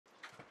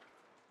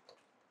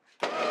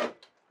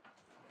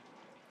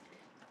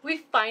we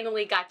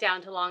finally got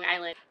down to Long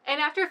Island. And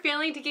after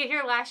failing to get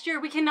here last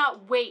year, we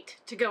cannot wait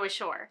to go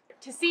ashore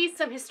to see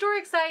some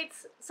historic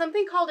sites,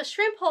 something called a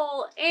shrimp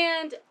hole,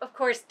 and of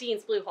course,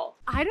 Dean's Blue Hole.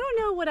 I don't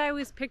know what I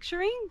was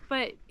picturing,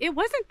 but it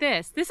wasn't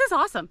this. This is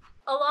awesome.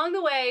 Along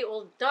the way,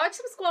 we'll dodge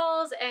some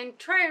squalls and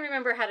try and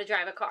remember how to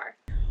drive a car.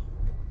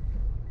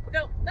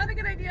 No, not a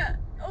good idea.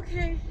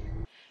 Okay.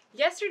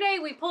 Yesterday,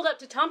 we pulled up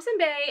to Thompson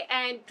Bay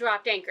and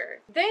dropped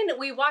anchor. Then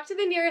we walked to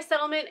the nearest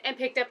settlement and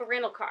picked up a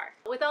rental car.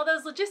 With all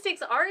those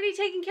logistics already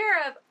taken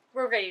care of,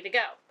 we're ready to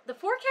go. The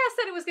forecast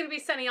said it was going to be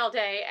sunny all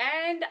day,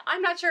 and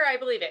I'm not sure I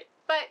believe it.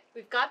 But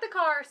we've got the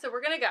car, so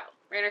we're going to go.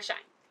 Rain or shine.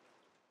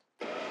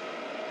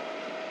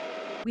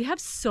 We have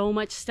so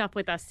much stuff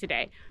with us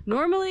today.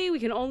 Normally,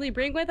 we can only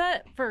bring with us,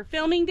 for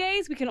filming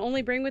days, we can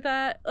only bring with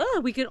us,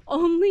 we can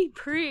only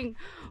bring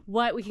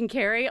what we can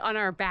carry on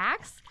our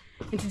backs.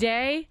 And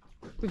today,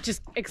 we've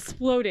just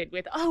exploded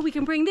with, oh, we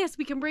can bring this,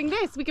 we can bring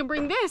this, we can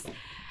bring this.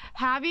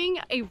 Having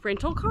a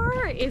rental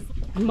car is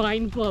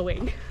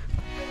mind-blowing.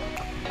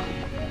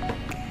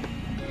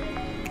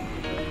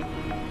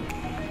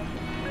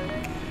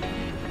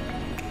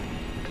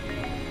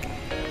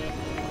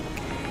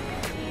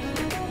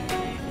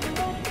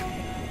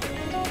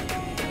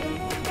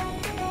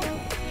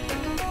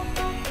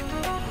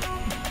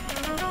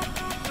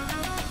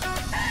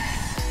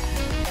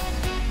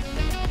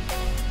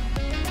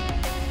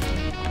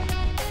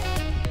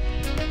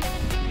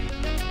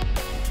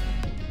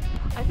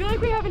 I feel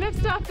like we have enough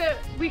stuff that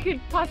we could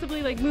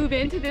possibly like move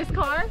into this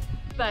car,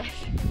 but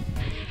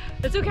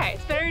it's okay.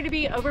 It's better to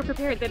be over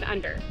prepared than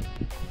under.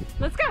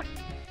 Let's go.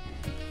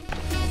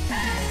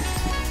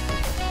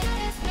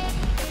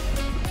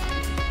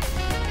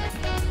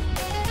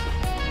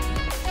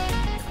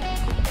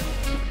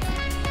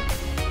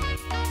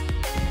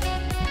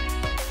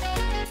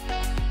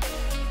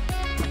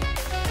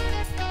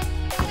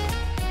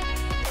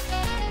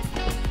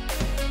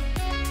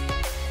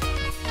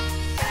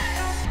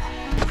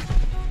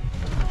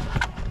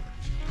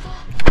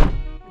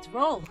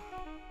 Roll.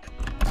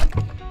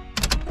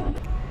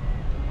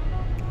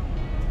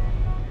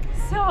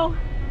 So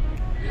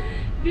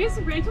this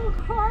rental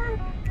car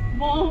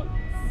won't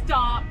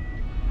stop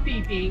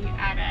beeping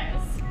at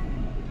us.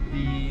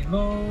 The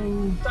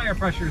low tire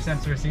pressure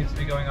sensor seems to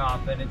be going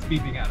off and it's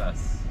beeping at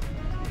us.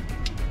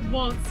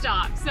 Won't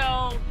stop.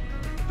 So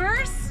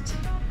first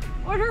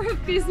order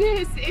of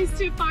business is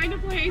to find a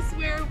place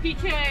where we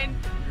can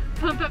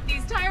pump up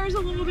these tires a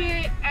little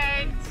bit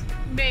and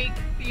make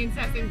the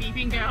incessant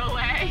beeping go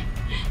away.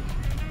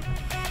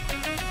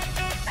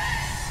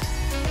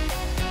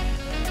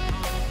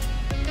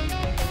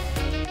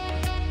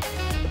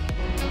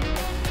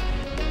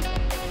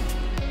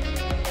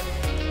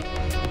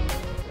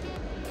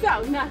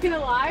 So, not gonna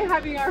lie,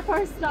 having our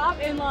first stop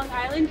in Long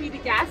Island be the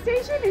gas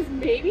station is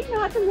maybe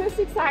not the most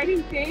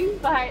exciting thing,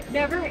 but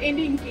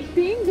never-ending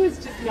beeping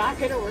was just not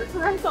gonna work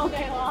for us all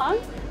day long.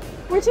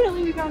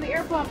 Fortunately, we found the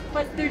air pump,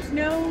 but there's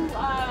no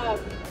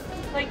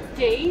like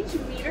gauge,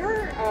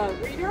 meter,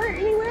 reader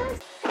anywhere.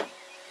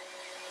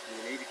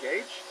 You need a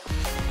gauge?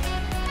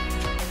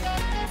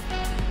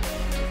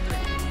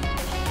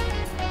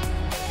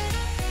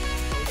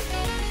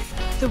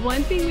 The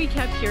one thing we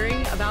kept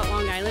hearing about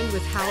Long Island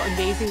was how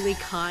amazingly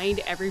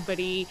kind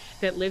everybody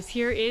that lives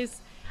here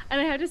is.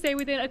 And I have to say,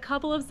 within a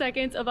couple of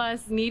seconds of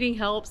us needing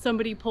help,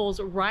 somebody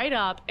pulls right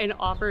up and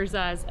offers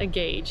us a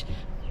gauge.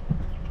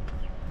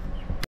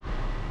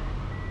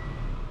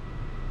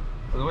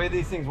 So the way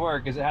these things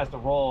work is it has to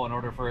roll in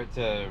order for it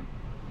to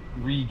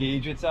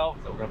re-gauge itself.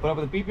 So we're gonna put up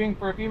with the beeping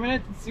for a few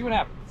minutes and see what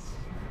happens.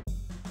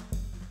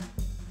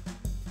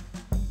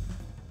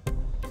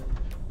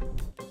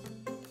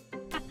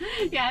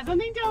 Yeah,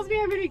 something tells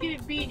me I'm gonna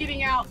be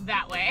getting out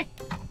that way.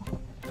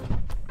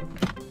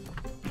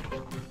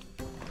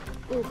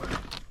 Ooh.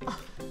 Oh.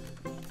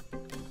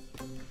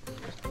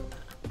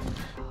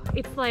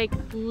 It's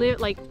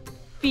like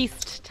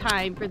feast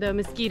time for the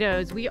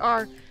mosquitoes. We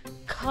are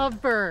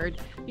covered.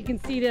 You can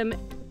see them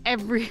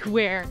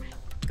everywhere.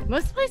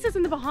 Most places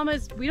in the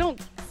Bahamas, we don't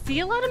see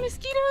a lot of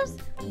mosquitoes.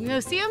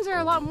 No-see-ums are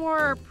a lot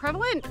more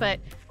prevalent, but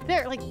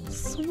they're like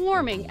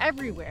swarming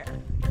everywhere.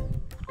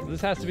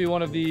 This has to be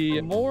one of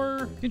the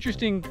more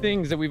interesting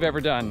things that we've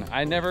ever done.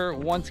 I never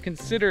once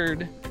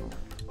considered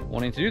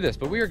wanting to do this,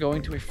 but we are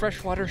going to a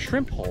freshwater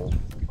shrimp hole.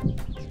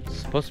 It's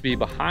supposed to be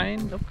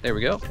behind, oh, there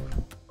we go.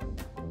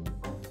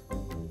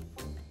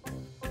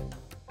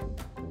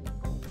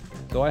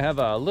 So I have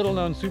a little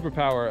known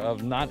superpower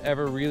of not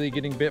ever really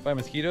getting bit by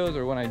mosquitoes,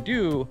 or when I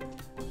do,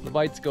 the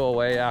bites go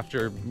away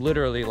after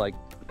literally like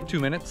 2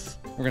 minutes.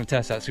 We're gonna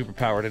test that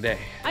superpower today.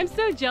 I'm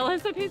so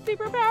jealous of his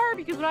superpower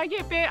because when I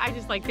get bit, I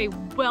just like, they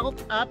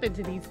welt up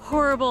into these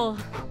horrible,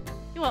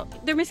 well,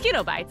 they're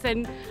mosquito bites,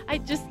 and I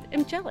just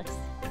am jealous.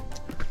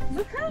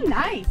 Look how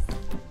nice.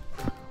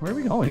 Where are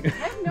we going? I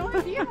have no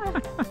idea.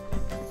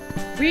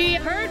 We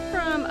heard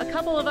from a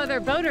couple of other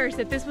boaters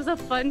that this was a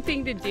fun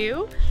thing to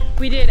do.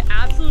 We did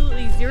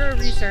absolutely zero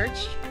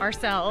research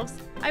ourselves.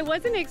 I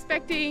wasn't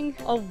expecting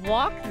a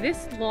walk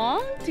this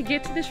long to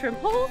get to the shrimp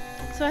hole,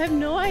 so I have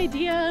no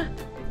idea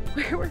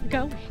where we're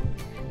going.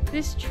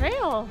 This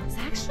trail is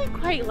actually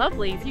quite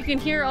lovely. You can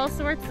hear all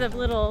sorts of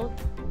little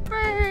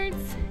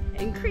birds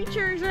and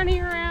creatures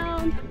running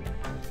around.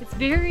 It's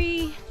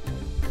very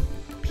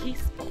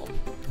peaceful.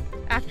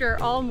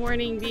 After all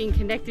morning being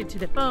connected to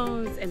the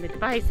phones and the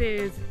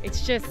devices,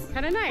 it's just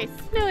kind of nice.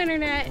 No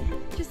internet,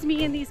 just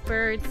me and these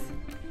birds.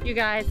 You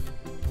guys,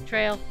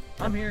 trail.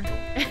 I'm here.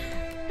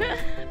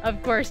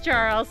 Of course,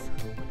 Charles.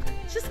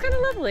 It's just kind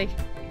of lovely.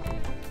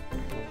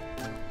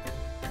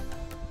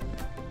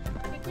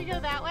 Think we go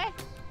that way?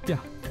 Yeah.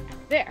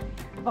 There.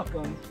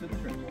 Welcome to the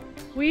shrimp hole.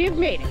 We've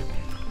made it.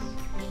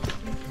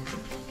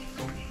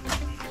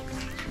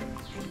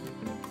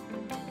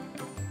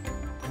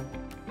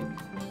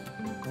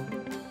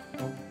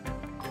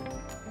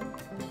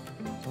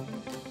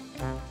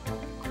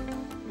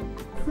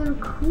 So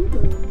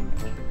cool.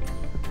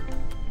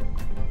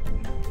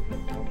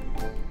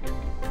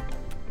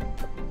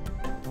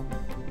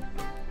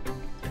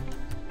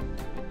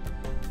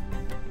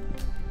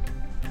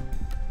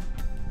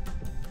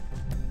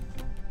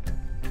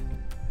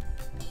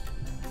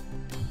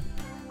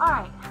 All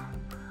right,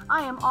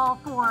 I am all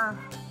for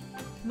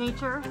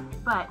nature,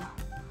 but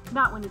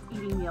not when it's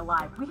eating me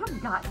alive. We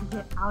have got to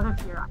get out of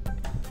here.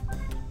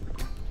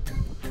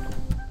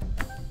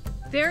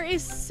 There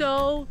is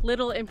so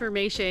little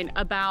information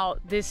about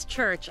this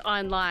church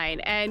online,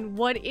 and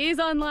what is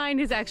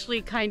online is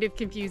actually kind of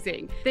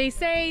confusing. They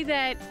say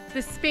that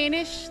the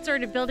Spanish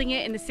started building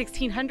it in the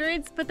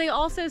 1600s, but they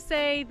also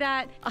say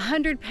that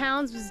 100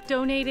 pounds was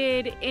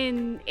donated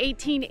in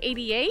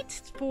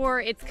 1888 for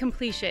its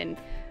completion.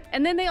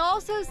 And then they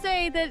also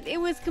say that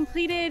it was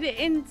completed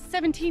in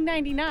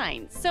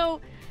 1799. So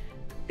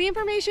the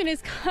information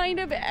is kind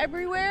of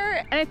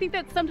everywhere, and I think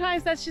that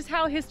sometimes that's just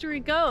how history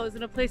goes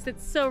in a place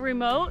that's so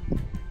remote.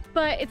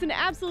 But it's an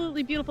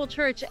absolutely beautiful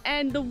church,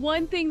 and the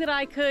one thing that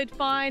I could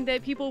find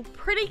that people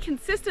pretty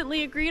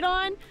consistently agreed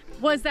on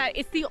was that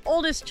it's the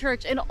oldest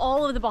church in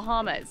all of the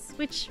Bahamas,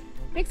 which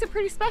makes it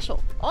pretty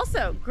special.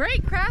 Also,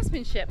 great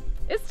craftsmanship.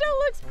 It still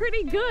looks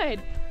pretty good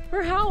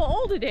for how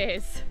old it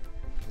is.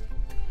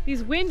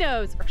 These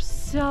windows are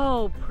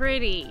so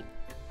pretty.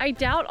 I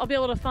doubt I'll be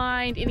able to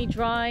find any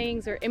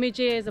drawings or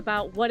images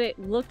about what it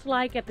looked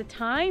like at the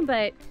time,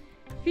 but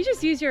if you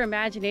just use your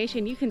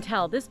imagination, you can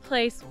tell this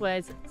place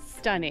was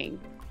stunning.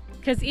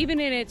 Because even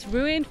in its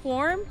ruined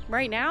form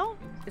right now,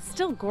 it's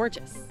still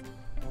gorgeous.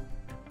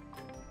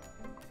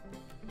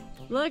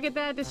 Look at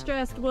that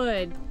distressed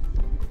wood.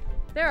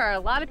 There are a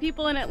lot of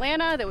people in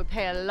Atlanta that would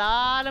pay a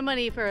lot of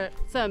money for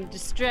some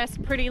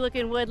distressed, pretty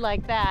looking wood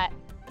like that.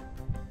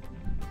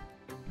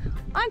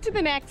 On to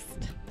the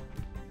next.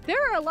 There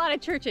are a lot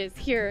of churches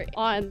here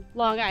on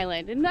Long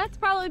Island, and that's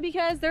probably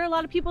because there are a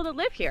lot of people that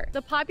live here.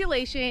 The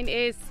population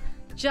is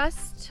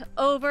just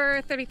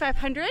over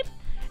 3,500,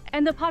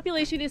 and the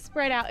population is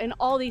spread out in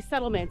all these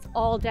settlements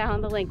all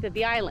down the length of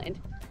the island.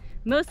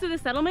 Most of the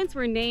settlements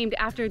were named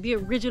after the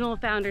original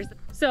founders.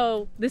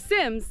 So the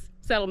Sims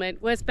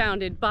settlement was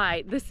founded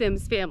by the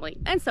Sims family,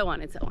 and so on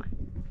and so on.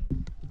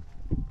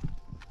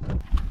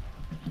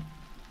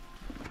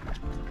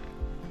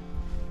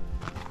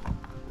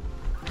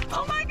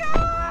 Oh my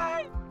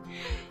God!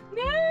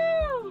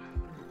 No!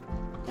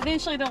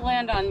 Eventually they'll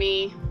land on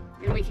me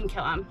and we can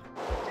kill them.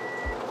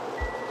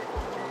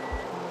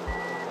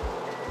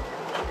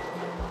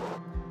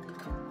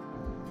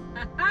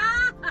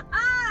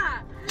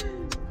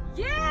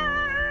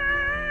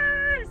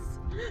 Yes!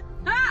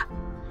 Ha!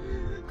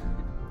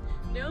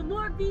 No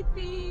more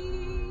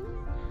beeping.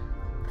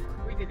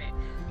 We did it.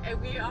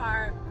 And we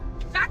are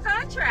back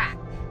on track.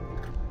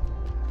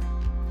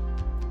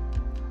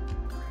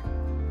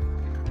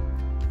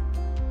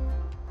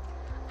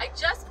 I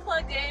just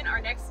plugged in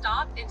our next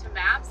stop into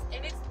maps,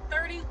 and it's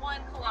 31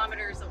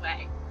 kilometers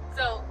away.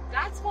 So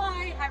that's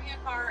why having a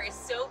car is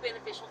so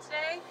beneficial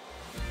today.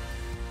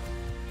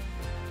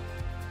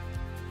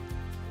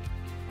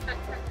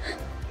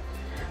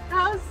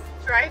 How's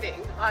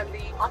driving on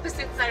the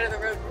opposite side of the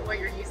road from what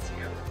you're used to?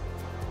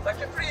 It's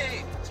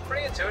actually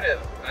pretty intuitive.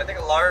 I think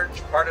a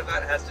large part of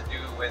that has to do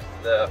with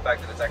the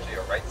fact that it's actually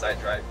a right side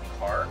drive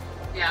car.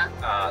 Yeah.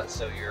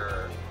 So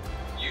you're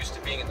used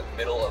to being in the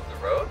middle of the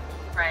road.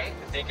 Right.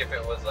 I think if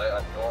it was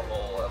a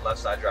normal left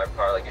side drive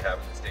car like you have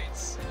in the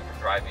States, and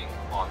you're driving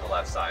on the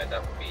left side,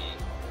 that would be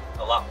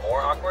a lot more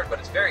awkward, but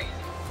it's very easy.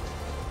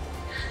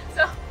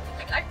 So,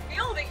 like, I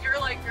feel that you're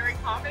like very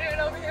confident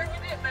over here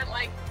with it, but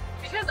like,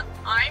 because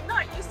I'm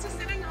not used to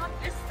sitting on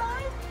this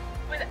side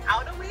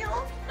without a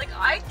wheel, like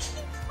I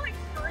keep like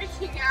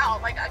freaking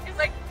out. Like, because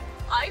like,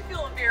 I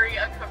feel very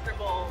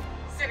uncomfortable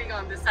sitting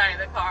on this side of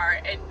the car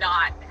and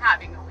not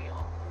having a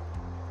wheel.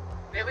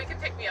 Maybe we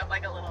could pick me up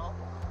like a little.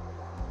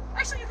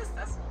 Actually, this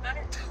does feel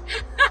better.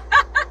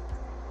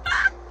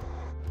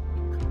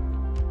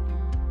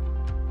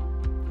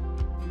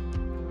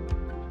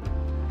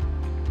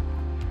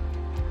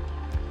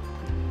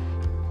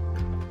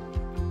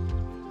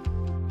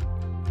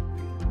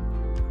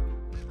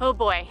 Oh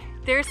boy,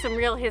 there's some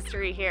real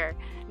history here.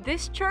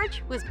 This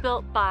church was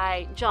built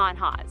by John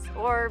Hawes,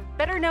 or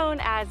better known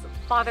as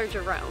Father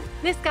Jerome.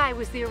 This guy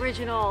was the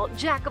original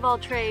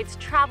jack-of-all-trades,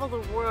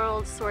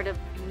 travel-the-world sort of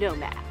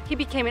nomad. He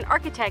became an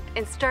architect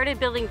and started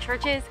building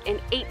churches in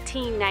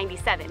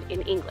 1897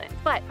 in England.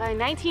 But by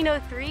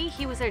 1903,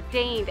 he was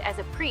ordained as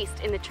a priest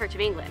in the Church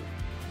of England.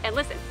 And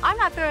listen, I'm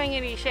not throwing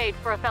any shade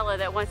for a fella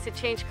that wants to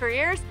change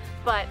careers,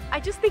 but I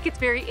just think it's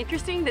very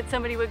interesting that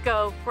somebody would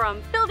go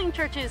from building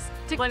churches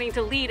to wanting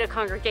to lead a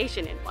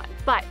congregation in one.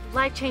 But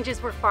life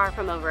changes were far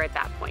from over at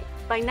that point.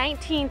 By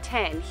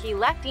 1910, he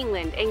left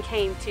England and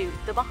came to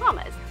the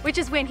Bahamas, which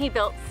is when he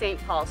built St.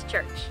 Paul's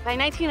Church. By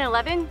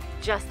 1911,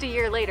 just a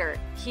year later,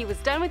 he was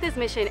done with his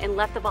mission and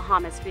left the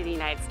Bahamas for the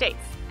United States.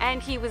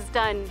 And he was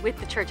done with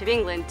the Church of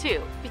England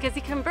too, because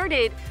he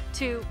converted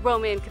to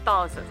Roman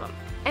Catholicism.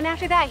 And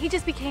after that, he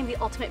just became the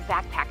ultimate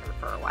backpacker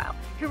for a while.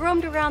 He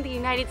roamed around the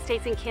United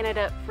States and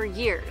Canada for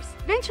years.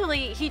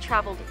 Eventually, he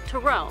traveled to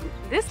Rome,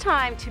 this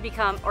time to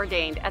become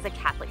ordained as a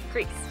Catholic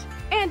priest.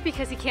 And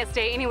because he can't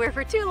stay anywhere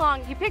for too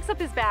long, he picks up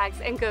his bags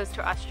and goes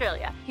to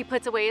Australia. He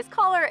puts away his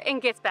collar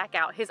and gets back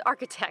out his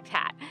architect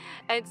hat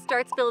and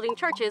starts building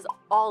churches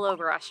all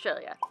over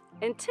Australia.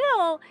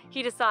 Until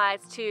he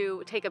decides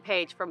to take a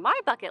page from my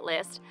bucket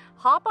list,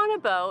 hop on a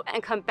boat,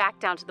 and come back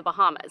down to the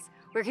Bahamas,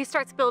 where he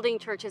starts building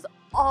churches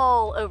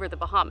all over the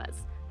Bahamas.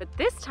 But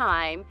this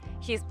time,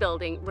 he's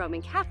building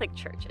Roman Catholic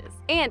churches.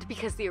 And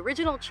because the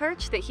original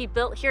church that he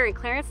built here in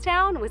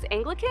Clarencetown was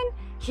Anglican,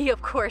 he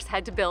of course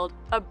had to build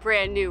a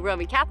brand new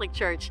Roman Catholic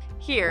church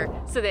here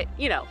so that,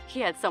 you know, he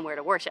had somewhere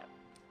to worship.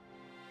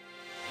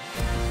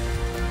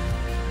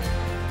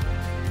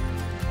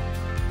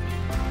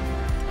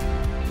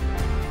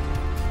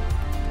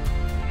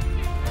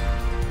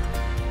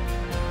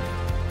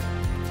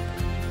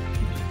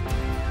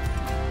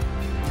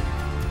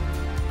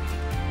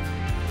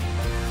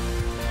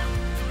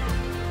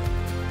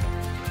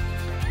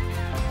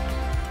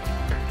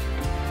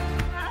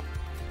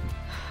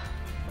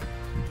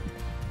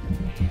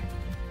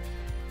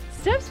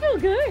 Steps feel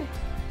good.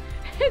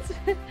 It's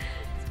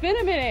been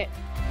a minute.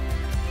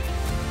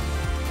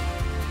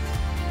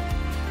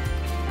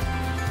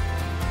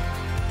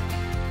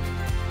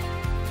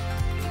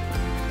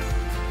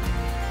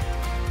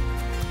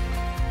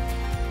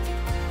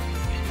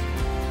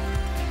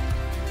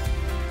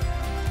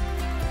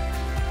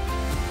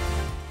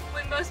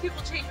 When most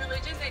people change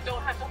religion, they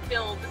don't have to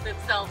build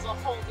themselves a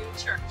whole new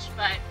church,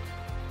 but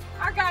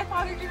our guy,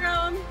 Father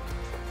Jerome,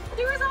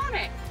 he was on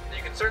it.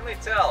 You can certainly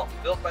tell,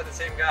 built by the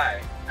same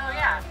guy. Oh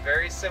yeah.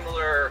 Very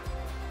similar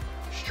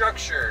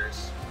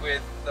structures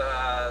with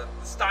the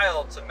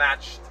style to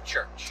match the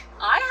church.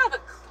 I have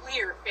a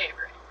clear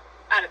favorite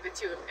out of the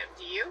two of them.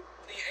 Do you?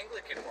 The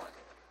Anglican one.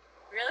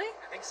 Really?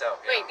 I think so.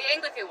 Wait, the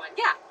Anglican one.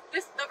 Yeah,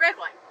 the red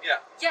one.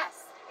 Yeah.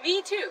 Yes,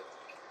 me too.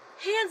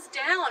 Hands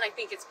down, I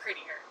think it's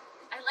prettier.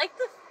 I like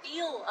the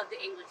feel of the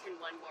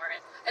Anglican one more.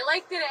 I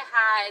like that it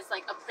has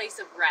like a place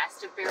of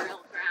rest, a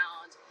burial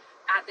ground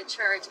at the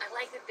church. I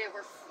like that there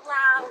were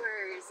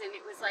flowers and it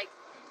was like,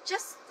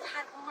 just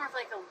had more of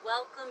like a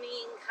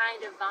welcoming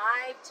kind of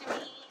vibe to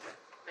me.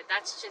 But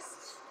that's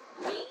just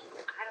me.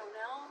 I don't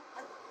know.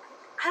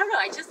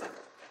 I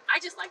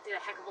just liked it a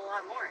heck of a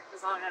lot more.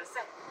 That's all I gotta say.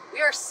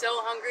 We are so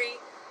hungry.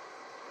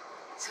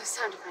 So it's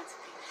time to find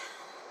something.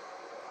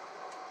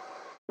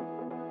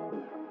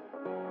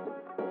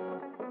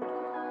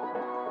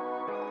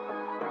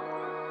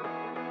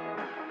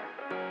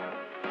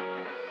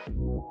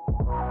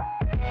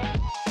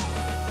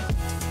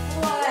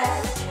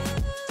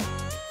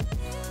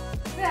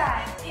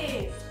 That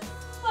is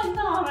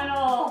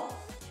phenomenal.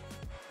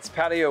 This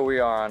patio we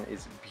are on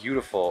is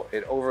beautiful.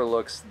 It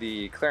overlooks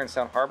the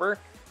Clarencetown Harbor,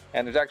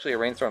 and there's actually a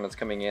rainstorm that's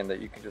coming in that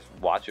you can just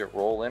watch it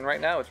roll in right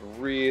now. It's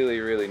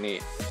really, really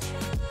neat.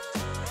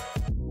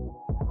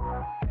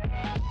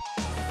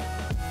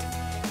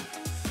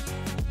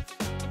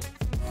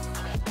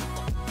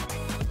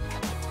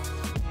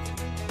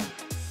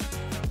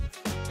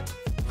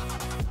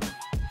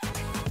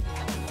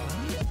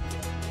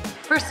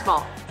 First of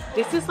all,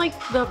 this is like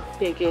the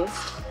biggest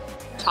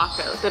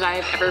taco that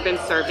I have ever been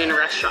served in a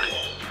restaurant.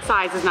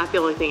 Size is not the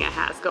only thing it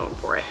has going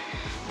for it.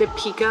 The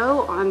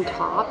pico on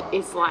top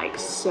is like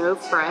so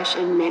fresh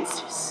and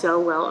minced so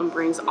well and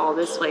brings all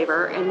this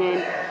flavor. And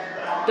then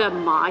the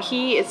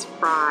mahi is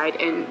fried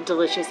and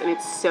delicious and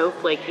it's so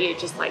flaky, it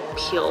just like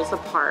peels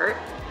apart.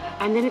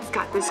 And then it's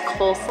got this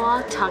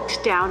coleslaw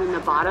tucked down in the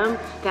bottom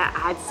that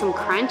adds some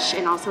crunch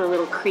and also a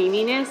little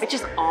creaminess. It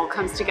just all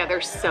comes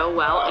together so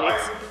well and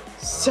it's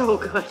so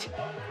good.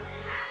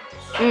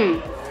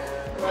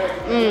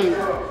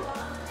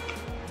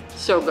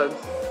 So good.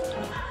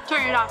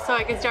 Turn it off so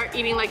I can start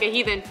eating like a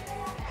heathen.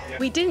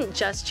 We didn't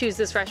just choose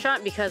this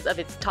restaurant because of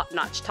its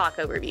top-notch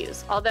taco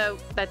reviews, although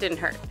that didn't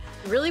hurt.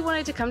 Really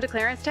wanted to come to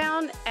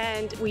Clarencetown,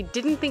 and we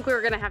didn't think we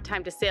were gonna have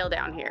time to sail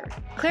down here.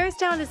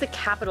 Clarencetown is the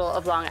capital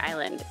of Long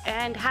Island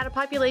and had a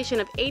population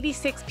of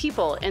 86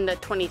 people in the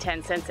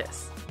 2010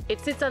 census. It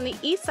sits on the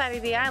east side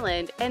of the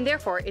island, and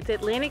therefore its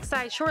Atlantic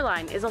side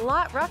shoreline is a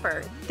lot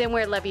rougher than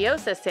where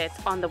Leviosa sits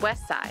on the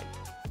west side.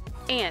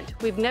 And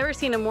we've never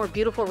seen a more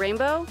beautiful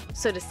rainbow,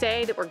 so to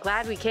say that we're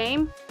glad we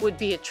came would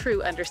be a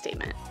true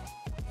understatement.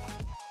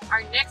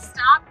 Our next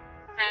stop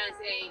has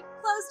a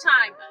close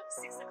time of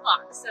 6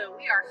 o'clock, so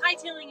we are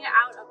hightailing it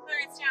out of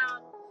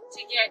Clarencetown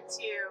to get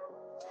to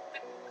the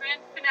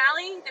grand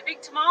finale, the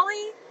big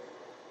tamale,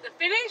 the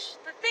finish,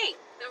 the thing,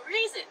 the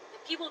reason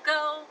that people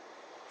go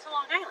to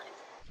Long Island.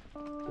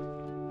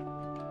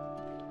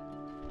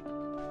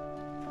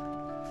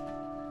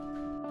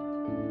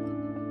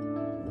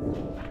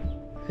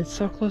 It's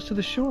so close to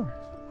the shore.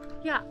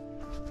 Yeah,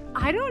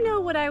 I don't know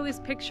what I was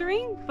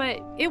picturing,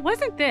 but it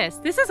wasn't this.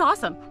 This is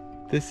awesome.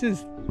 This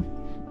is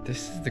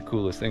the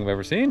coolest thing I've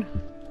ever seen.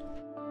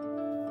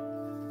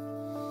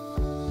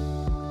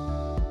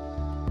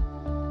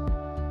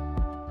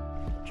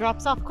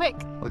 Drops off quick.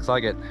 Looks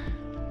like it.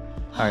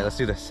 All right, let's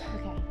do this.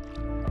 Okay.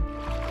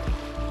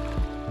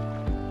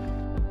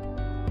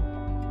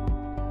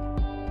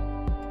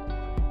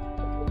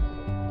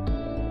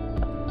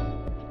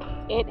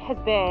 It has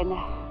been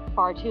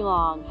far too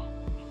long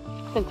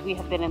since we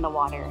have been in the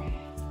water.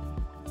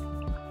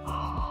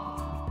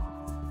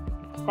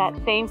 That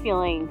same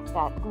feeling,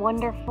 that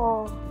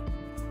wonderful,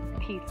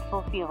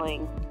 peaceful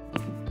feeling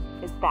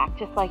is back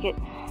just like it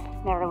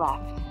never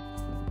left.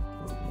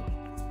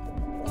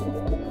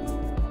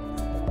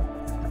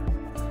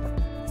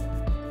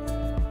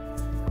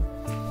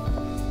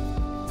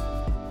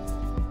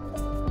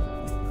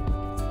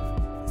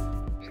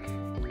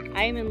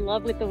 I am in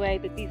love with the way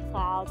that these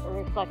clouds are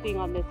reflecting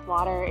on this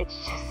water. It's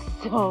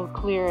just so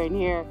clear in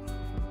here.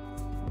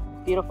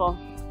 Beautiful.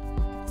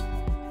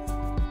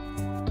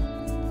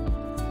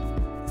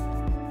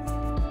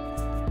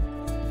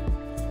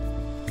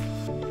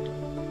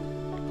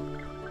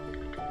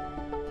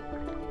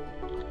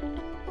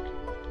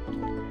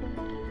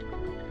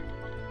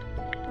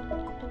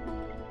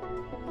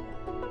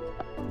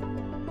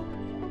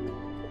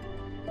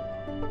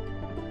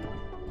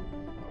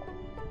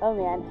 Oh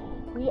man,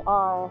 we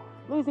are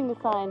losing the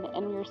sun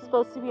and we're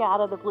supposed to be out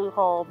of the blue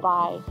hole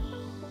by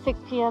 6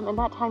 p.m. and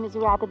that time is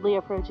rapidly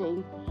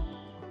approaching.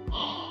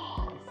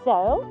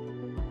 So,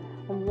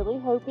 I'm really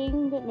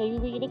hoping that maybe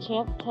we get a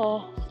chance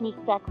to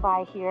sneak back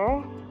by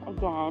here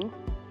again.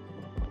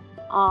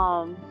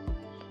 I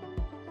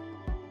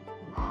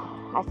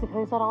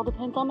suppose that all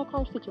depends on the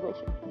car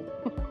situation.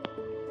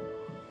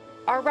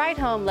 Our ride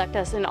home left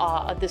us in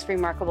awe of this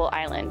remarkable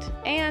island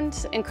and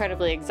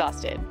incredibly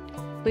exhausted.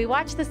 We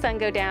watched the sun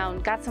go down,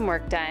 got some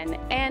work done,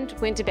 and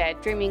went to bed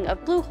dreaming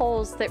of blue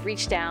holes that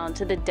reach down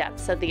to the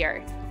depths of the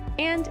earth.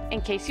 And in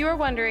case you were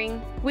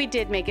wondering, we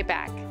did make it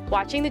back.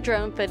 Watching the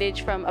drone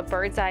footage from a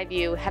bird's eye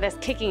view had us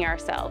kicking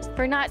ourselves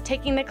for not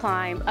taking the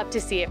climb up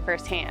to see it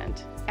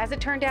firsthand. As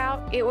it turned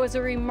out, it was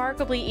a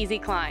remarkably easy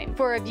climb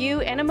for a view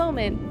and a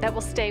moment that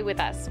will stay with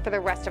us for the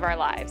rest of our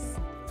lives.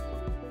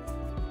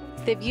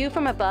 The view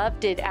from above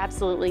did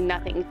absolutely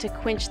nothing to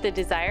quench the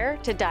desire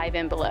to dive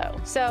in below.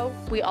 So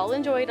we all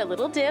enjoyed a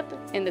little dip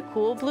in the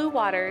cool blue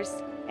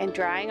waters and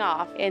drying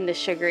off in the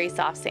sugary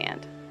soft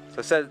sand.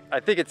 So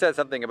I think it says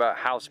something about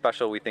how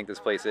special we think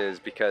this place is,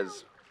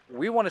 because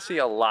we want to see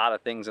a lot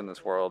of things in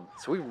this world.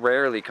 So we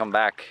rarely come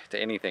back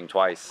to anything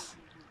twice.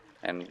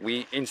 And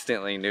we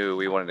instantly knew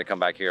we wanted to come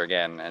back here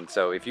again. And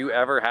so if you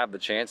ever have the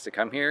chance to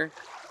come here,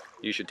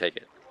 you should take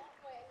it.